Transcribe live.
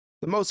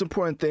The most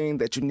important thing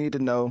that you need to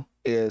know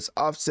is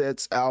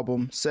Offset's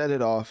album Set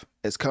It Off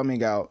is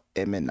coming out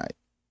at midnight.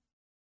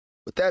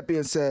 With that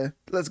being said,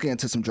 let's get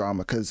into some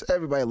drama because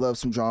everybody loves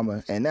some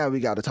drama, and now we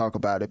got to talk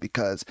about it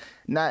because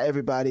not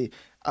everybody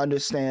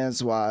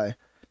understands why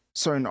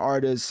certain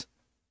artists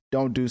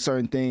don't do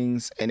certain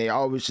things, and they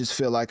always just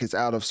feel like it's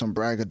out of some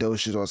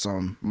braggadocious or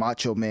some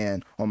macho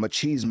man or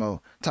machismo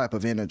type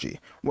of energy.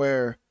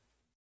 Where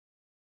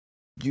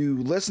you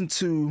listen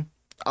to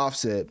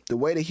Offset, the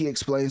way that he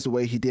explains the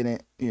way he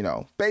didn't,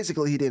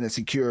 basically he didn't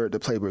secure the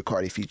Playboi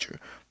Carti feature.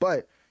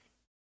 But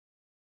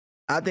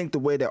I think the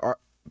way that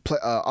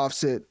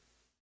Offset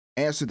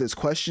answered this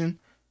question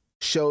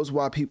shows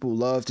why people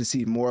love to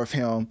see more of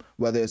him,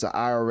 whether it's an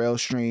IRL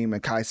stream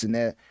and Kai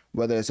Cenat,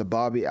 whether it's a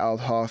Bobby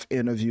Alhoff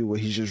interview where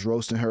he's just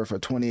roasting her for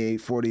 28,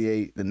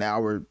 48, an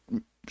hour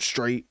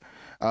straight.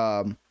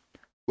 Whether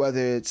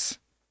it's,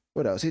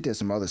 what else? He did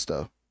some other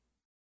stuff.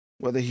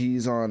 Whether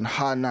he's on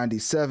Hot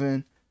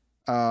 97,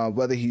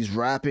 whether he's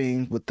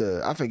rapping with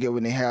I forget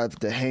when they have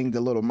to hang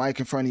the little mic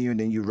in front of you and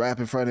then you rap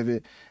in front of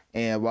it,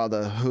 and while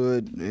the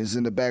hood is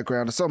in the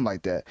background or something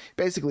like that.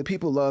 Basically,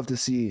 people love to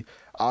see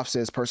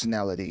Offset's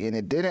personality, and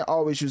it didn't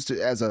always used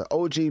to, as an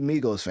OG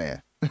Migos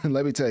fan,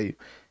 let me tell you,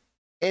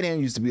 it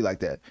didn't used to be like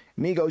that.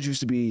 Migos used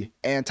to be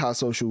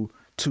antisocial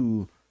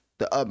to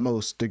the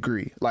utmost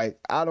degree. Like,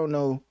 I don't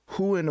know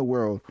who in the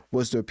world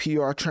was their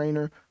PR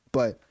trainer,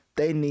 but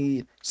they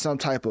need some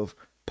type of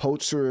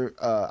Pulitzer,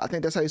 I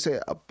think that's how you say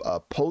it, a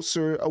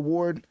Pulitzer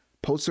Award,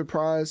 Pulitzer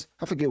Prize.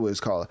 I forget what it's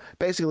called.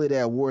 Basically,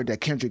 the award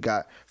that Kendrick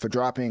got for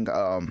dropping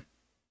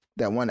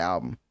that one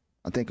album.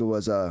 I think it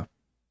was To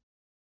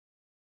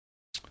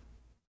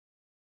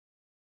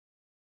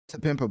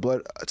Pimp a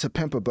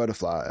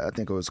Butterfly. I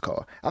think it was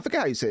called. I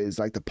forget how you say it. It's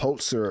like the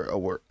Pulitzer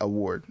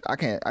Award. I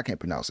can't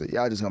pronounce it.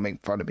 Y'all just gonna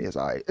make fun of me. It's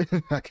all right.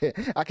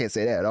 I can't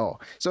say that at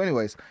all. So,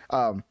 anyways,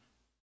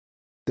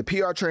 the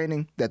PR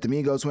training that the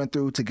Migos went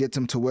through to get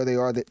them to where they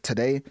are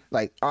today,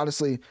 like,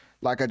 honestly,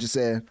 like I just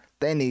said,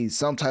 they need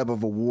some type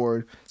of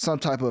award, some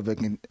type of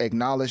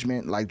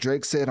acknowledgement. Like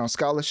Drake said on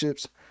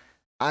scholarships,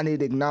 I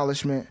need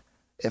acknowledgement.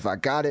 If I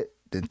got it,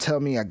 then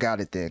tell me I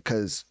got it then.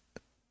 Because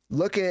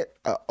look at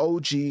an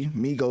OG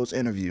Migos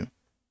interview,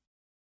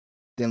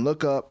 then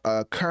look up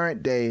a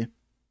current day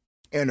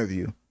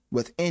interview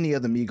with any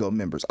of the Migos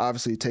members.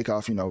 Obviously, take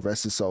off,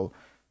 rest his soul.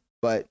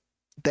 But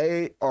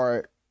they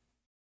are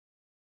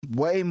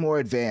way more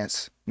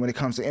advanced when it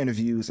comes to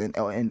interviews and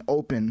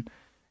open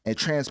and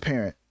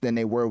transparent than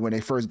they were when they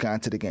first got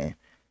into the game.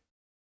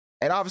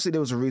 And obviously there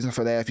was a reason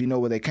for that. If you know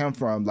where they come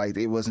from, like,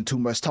 it wasn't too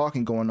much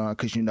talking going on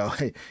because,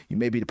 hey, you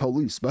may be the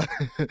police. But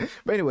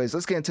anyways,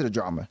 let's get into the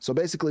drama. So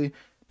basically,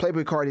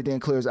 Playboi Carti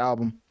didn't clear his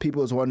album.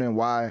 People was wondering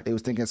why. They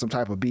was thinking some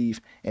type of beef.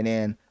 And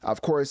then,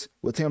 of course,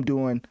 with him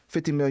doing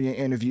 50 million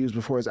interviews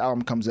before his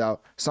album comes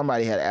out,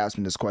 somebody had asked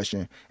him this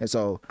question. And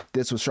so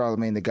this was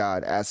Charlamagne the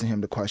God asking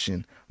him the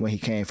question when he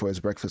came for his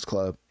Breakfast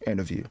Club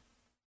interview.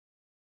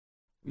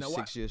 We now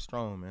 6 years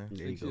strong, man.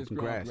 There you go.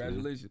 Congrats,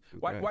 congratulations.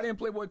 Why didn't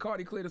Playboi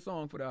Carti clear the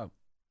song for the album?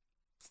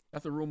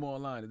 That's a rumor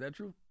online. Is that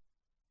true?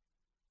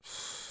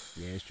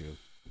 Yeah, it's true.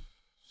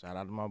 Shout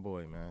out to my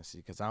boy, man. See,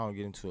 because I don't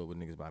get into it with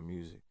niggas by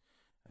music.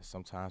 And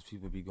sometimes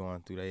people be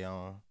going through their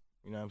own,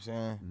 you know what I'm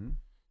saying? Mm-hmm.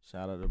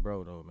 Shout out to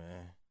bro, though,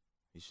 man.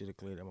 He should have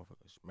cleared that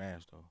motherfucker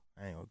smash, though.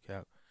 I ain't gonna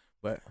cap.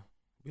 But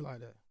be like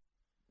that.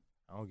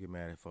 I don't get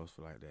mad at folks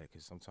for like that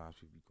because sometimes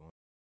people be going.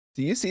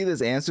 Do you see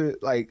this answer?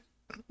 Like,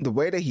 the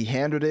way that he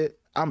handled it,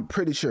 I'm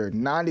pretty sure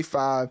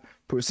 95%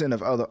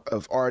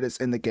 of artists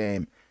in the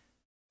game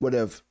would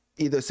have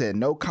either said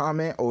no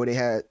comment or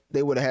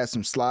they would have had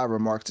some sly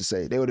remarks to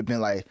say. They would have been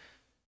like,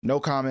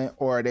 no comment,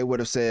 or they would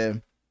have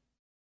said,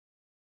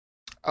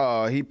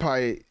 they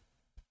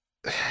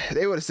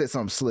would have said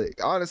something slick.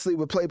 Honestly,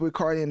 with Playboi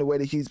Carti and the way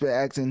that he's been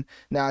acting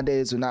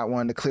nowadays, or not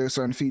wanting to clear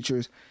certain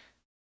features,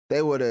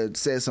 they would have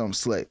said something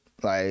slick.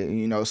 Like,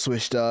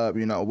 switched up,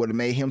 would have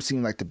made him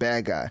seem like the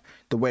bad guy.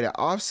 The way that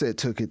Offset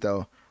took it,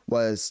 though,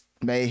 was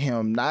made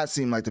him not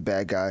seem like the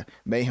bad guy,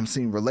 made him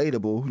seem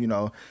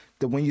relatable,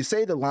 that when you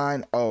say the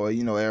line,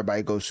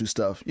 everybody goes through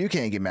stuff, you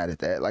can't get mad at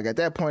that. Like, at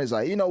that point, it's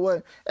like, you know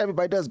what?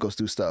 Everybody does go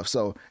through stuff.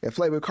 So if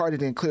Playboi Carti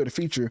didn't clear the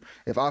feature,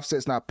 if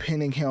Offset's not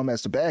pinning him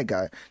as the bad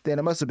guy, then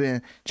it must have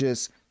been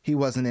just he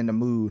wasn't in the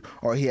mood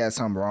or he had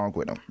something wrong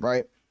with him,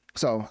 right?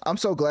 So I'm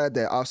so glad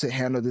that Offset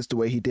handled this the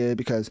way he did,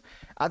 because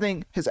I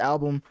think his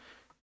album,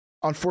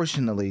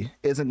 unfortunately,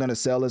 isn't going to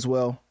sell as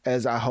well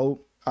as I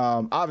hope.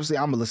 Obviously,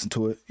 I'm going to listen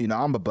to it.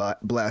 I'm a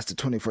blasted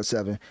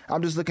 24/7.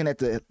 I'm just looking at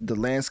the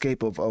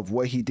landscape of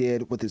what he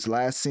did with his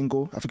last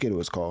single. I forget what it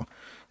was called.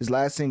 His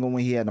last single,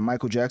 when he had the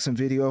Michael Jackson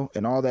video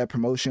and all that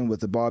promotion with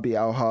the Bobby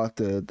Alhoff,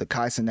 the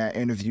Kai Cenat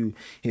interview.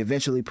 He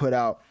eventually put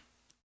out,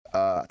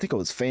 I think it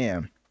was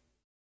Fan.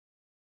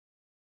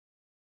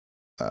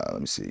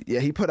 Let me see. Yeah,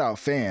 he put out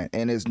Fan,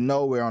 and it's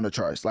nowhere on the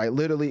charts. Like,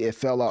 literally, it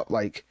fell out.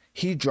 Like,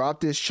 he dropped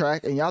this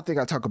track, and y'all think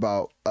I talk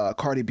about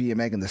Cardi B and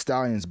Megan Thee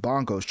Stallion's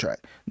Bongos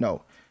track.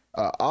 No.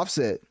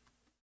 Offset,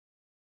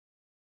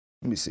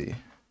 let me see.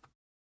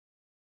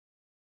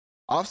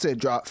 Offset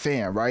dropped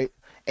Fan, right?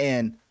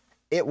 And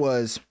it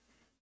was,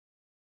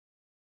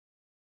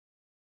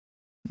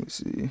 let me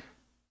see. I'm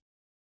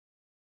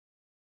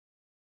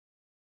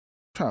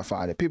trying to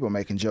find it. People are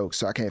making jokes,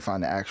 so I can't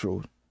find the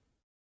actual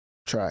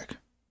track.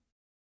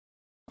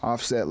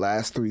 Offset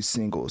last 3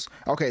 singles.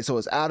 Okay, so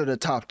it's out of the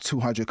top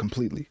 200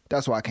 completely.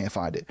 That's why I can't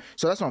find it.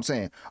 So that's what I'm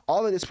saying.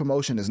 All of this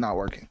promotion is not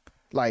working.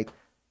 Like,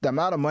 the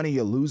amount of money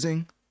you're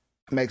losing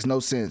makes no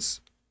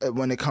sense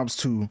when it comes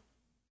to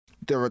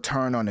the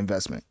return on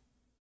investment.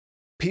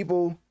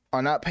 People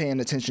are not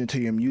paying attention to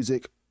your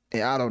music,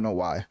 and I don't know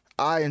why.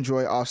 I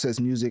enjoy Offset's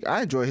music.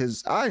 I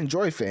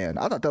enjoy Fan.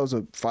 I thought that was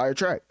a fire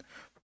track.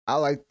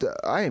 I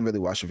didn't really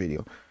watch the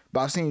video,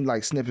 but I've seen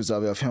like snippets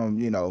of it, of him,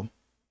 you know,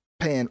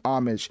 paying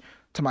homage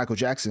to Michael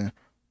Jackson.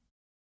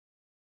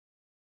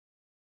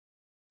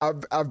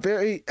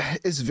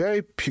 It's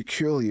very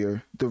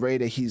peculiar the way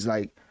that he's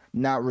like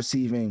not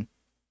receiving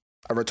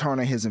a return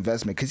on his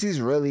investment, because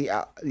he's really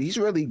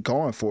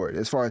going for it.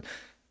 As far as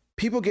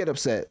people get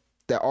upset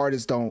that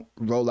artists don't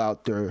roll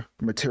out their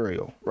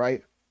material,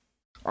 right?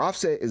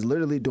 Offset is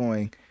literally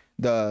doing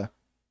the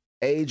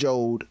age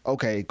old,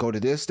 okay, go to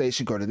this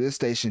station,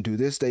 do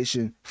this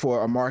station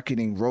for a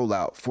marketing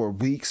rollout for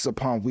weeks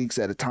upon weeks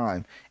at a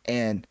time.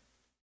 And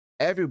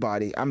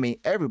everybody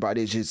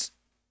is just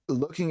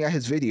looking at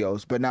his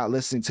videos but not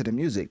listening to the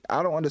music.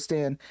 I don't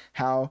understand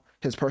how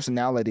his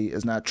personality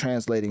is not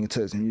translating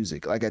into his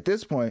music. Like, at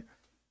this point,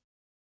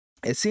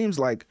 it seems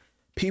like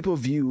people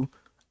view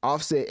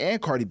Offset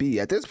and Cardi B.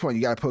 At this point,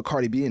 you got to put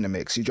Cardi B in the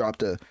mix. She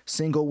dropped a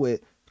single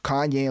with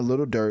Kanye and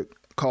Lil Durk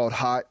called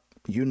Hot.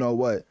 You know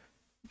what?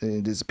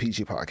 This is a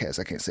PG podcast.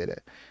 I can't say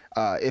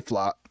that. It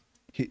flopped.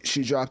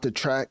 She dropped a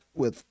track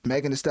with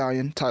Megan Thee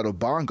Stallion titled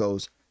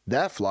Bongos.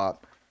 That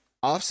flopped.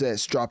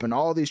 Offset's dropping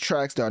all these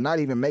tracks that are not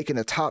even making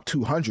the top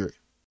 200.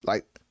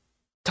 Like,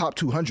 top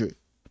 200.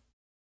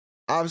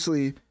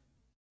 Obviously,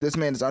 this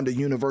man is under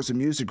Universal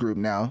Music Group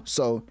now,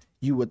 so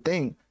you would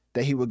think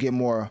that he would get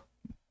more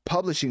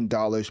publishing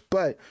dollars,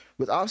 but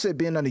with Offset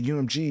being under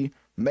UMG,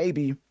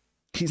 maybe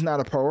he's not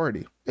a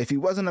priority. If he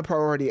wasn't a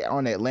priority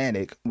on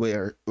Atlantic,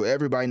 where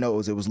everybody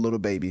knows it was Little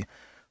Baby,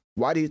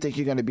 why do you think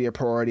you're going to be a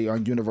priority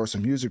on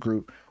Universal Music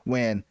Group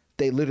when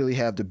they literally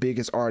have the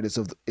biggest artists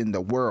in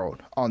the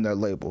world on their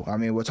label? I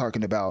mean, we're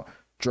talking about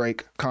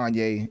Drake,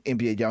 Kanye,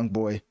 NBA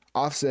YoungBoy.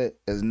 Offset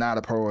is not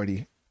a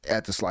priority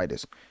at the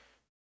slightest.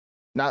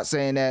 Not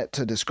saying that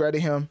to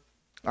discredit him.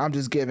 I'm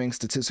just giving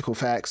statistical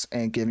facts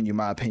and giving you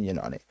my opinion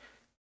on it.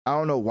 I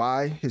don't know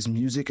why his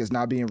music is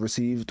not being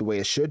received the way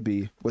it should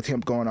be, with him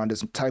going on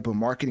this type of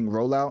marketing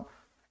rollout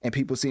and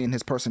people seeing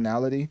his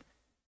personality.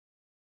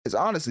 It's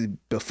honestly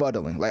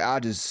befuddling. Like,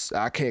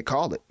 I can't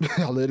call it.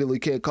 I literally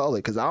can't call it,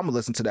 because I'm gonna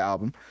listen to the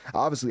album.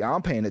 Obviously,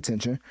 I'm paying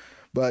attention,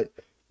 but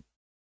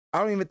I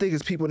don't even think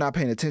it's people not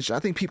paying attention. I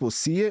think people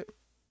see it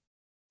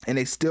and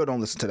they still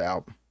don't listen to the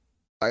album.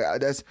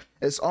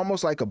 It's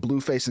almost like a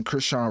Blueface and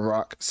Chrisean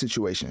Rock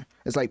situation.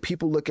 It's like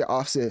people look at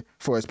Offset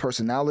for his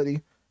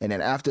personality, and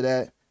then after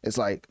that, it's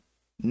like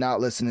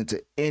not listening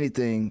to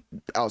anything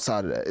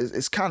outside of that.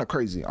 It's kind of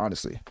crazy,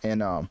 honestly.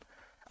 And I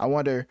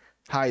wonder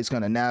how he's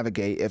going to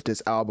navigate if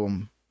this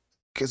album,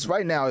 because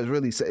right now it's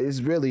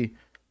really,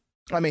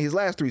 I mean, his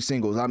last 3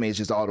 singles, I mean, it's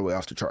just all the way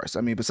off the charts.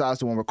 I mean, besides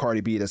the one with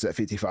Cardi B that's at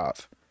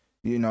 55,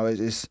 you know,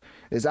 his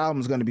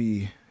album's going to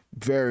be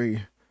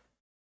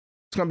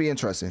it's going to be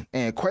interesting.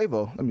 And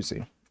Quavo, let me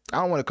see. I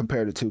don't want to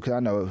compare the two, because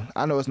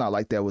I know it's not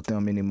like that with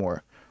them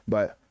anymore,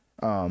 but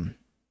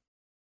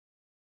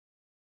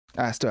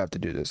I still have to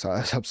do this.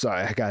 I'm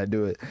sorry. I got to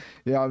do it.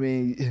 You know what I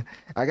mean?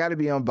 I got to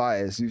be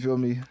unbiased. You feel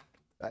me?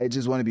 I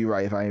just want to be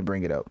right if I ain't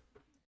bring it up.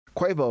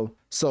 Quavo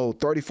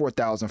sold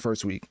 34,000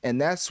 first week. And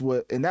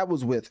that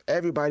was with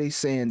everybody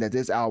saying that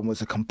this album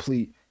was a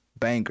complete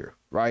banger,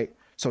 right?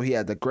 So he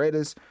had the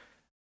greatest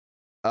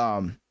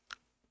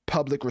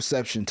public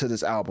reception to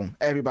this album.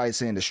 Everybody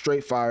saying the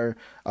straight fire,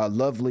 a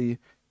lovely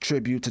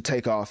tribute to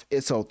Takeoff.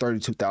 It sold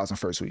 32,000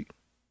 first week.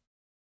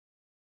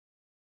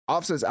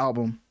 Offset's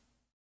album,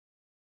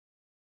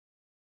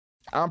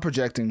 I'm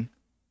projecting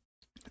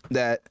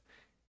that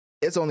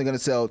it's only going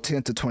to sell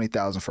 10 to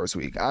 20,000 first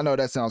week. I know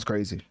that sounds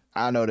crazy.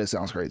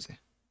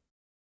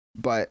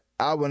 But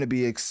I wouldn't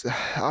be if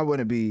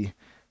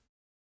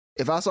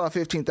I saw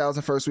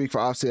 15,000 first week for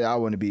Offset, I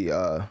wouldn't be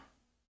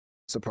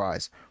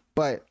surprised.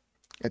 But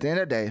at the end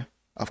of the day,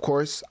 of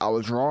course, I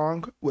was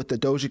wrong with the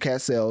Doja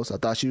Cat sales. I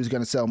thought she was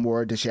going to sell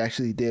more than she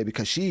actually did,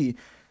 because she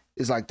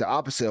is like the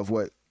opposite of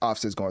what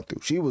Offset's going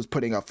through. She was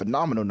putting up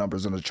phenomenal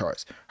numbers on the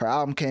charts. Her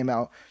album came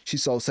out, she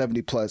sold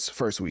 70 plus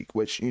first week,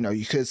 which, you know,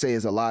 you could say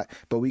is a lot,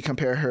 but we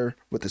compare her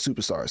with the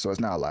superstars, so it's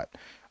not a lot.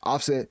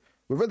 Offset,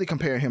 we're really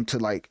comparing him to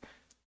like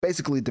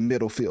basically the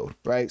middle field,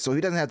 right? So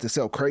he doesn't have to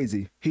sell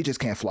crazy, he just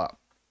can't flop,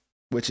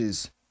 which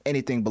is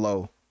anything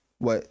below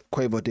what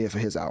Quavo did for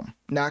his album.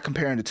 Not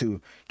comparing the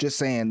two, just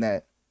saying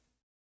that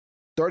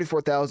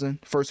 34,000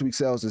 first week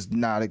sales is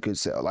not a good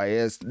sale. Like,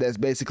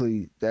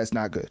 that's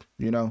not good.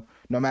 You know,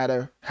 no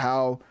matter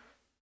how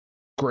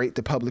great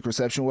the public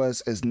reception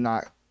was, it's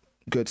not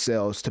good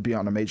sales to be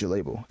on a major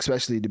label,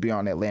 especially to be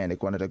on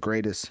Atlantic, one of the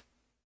greatest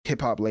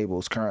hip hop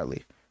labels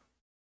currently.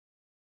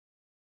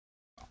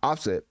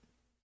 Offset.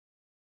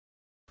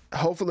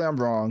 Hopefully I'm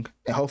wrong,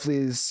 and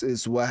hopefully this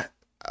is what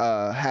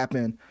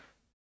happened.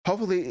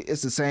 Hopefully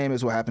it's the same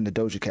as what happened to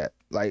Doja Cat.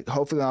 Like,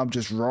 hopefully I'm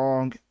just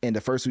wrong in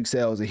the first week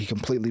sales and he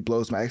completely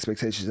blows my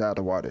expectations out of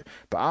the water.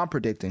 But I'm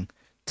predicting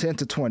 10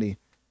 to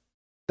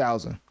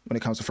 20,000 when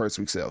it comes to first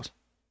week sales.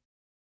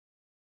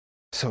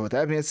 So with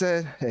that being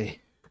said, hey,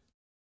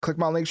 click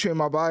my link tree in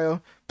my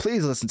bio.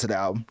 Please listen to the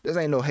album. This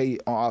ain't no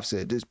hate on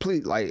Offset. Just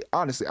please, like,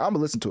 honestly, I'm gonna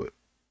listen to it.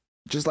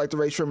 Just like the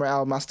Ray Shrimmer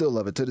album, I still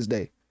love it to this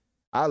day.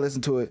 I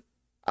listen to it.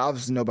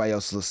 Obviously, nobody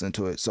else is listening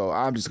to it, so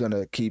I'm just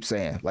gonna keep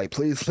saying, like,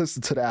 please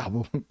listen to the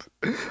album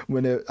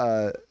when it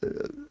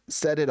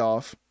Set It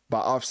Off by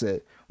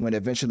Offset when it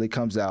eventually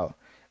comes out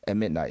at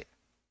midnight.